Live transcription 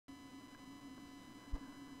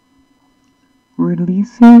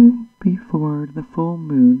Releasing before the full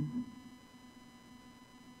moon.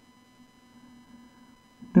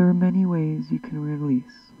 There are many ways you can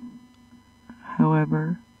release.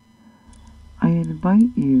 However, I invite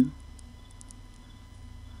you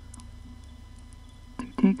to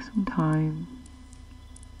take some time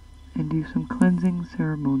and do some cleansing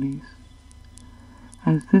ceremonies,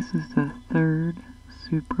 as this is the third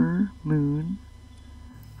super moon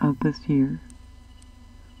of this year.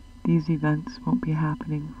 These events won't be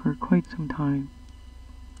happening for quite some time.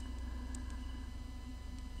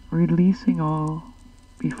 Releasing all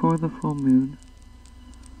before the full moon,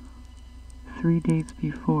 3 days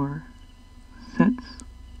before, sets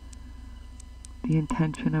the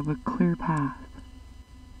intention of a clear path.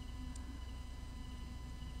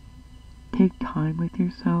 Take time with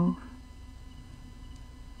yourself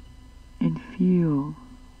and feel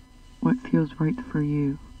what feels right for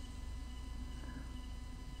you.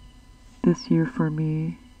 This year for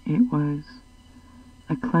me, it was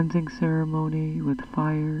a cleansing ceremony with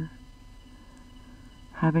fire,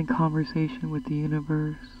 having conversation with the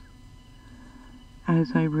universe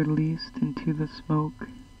as I released into the smoke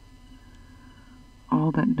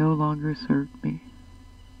all that no longer served me.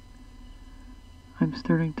 I'm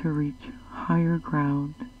starting to reach higher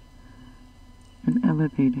ground and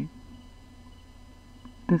elevating.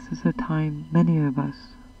 This is a time many of us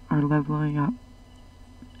are leveling up.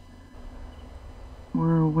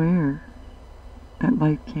 We're aware that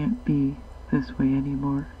life can't be this way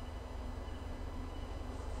anymore.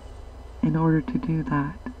 In order to do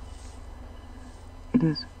that, it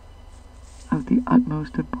is of the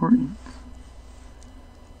utmost importance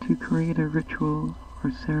to create a ritual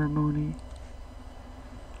or ceremony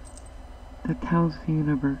that tells the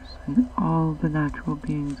universe and all the natural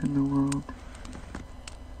beings in the world,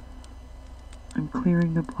 I'm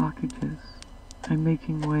clearing the blockages, I'm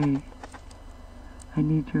making way, I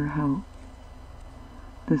need your help.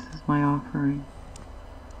 This is my offering.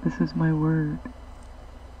 This is my word.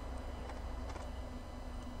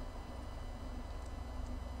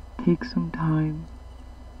 Take some time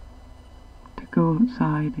to go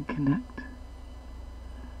outside and connect.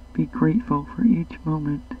 Be grateful for each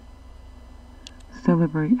moment.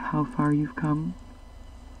 Celebrate how far you've come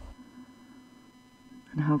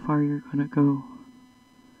and how far you're going to go.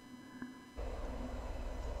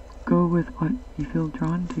 Go with what you feel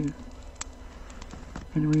drawn to.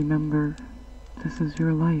 And remember, this is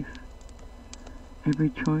your life. Every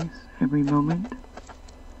choice, every moment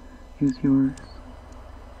is yours.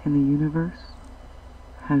 And the universe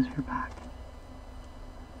has your back.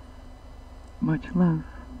 Much love.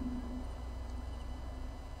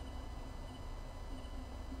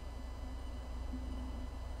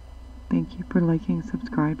 Thank you for liking,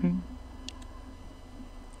 subscribing,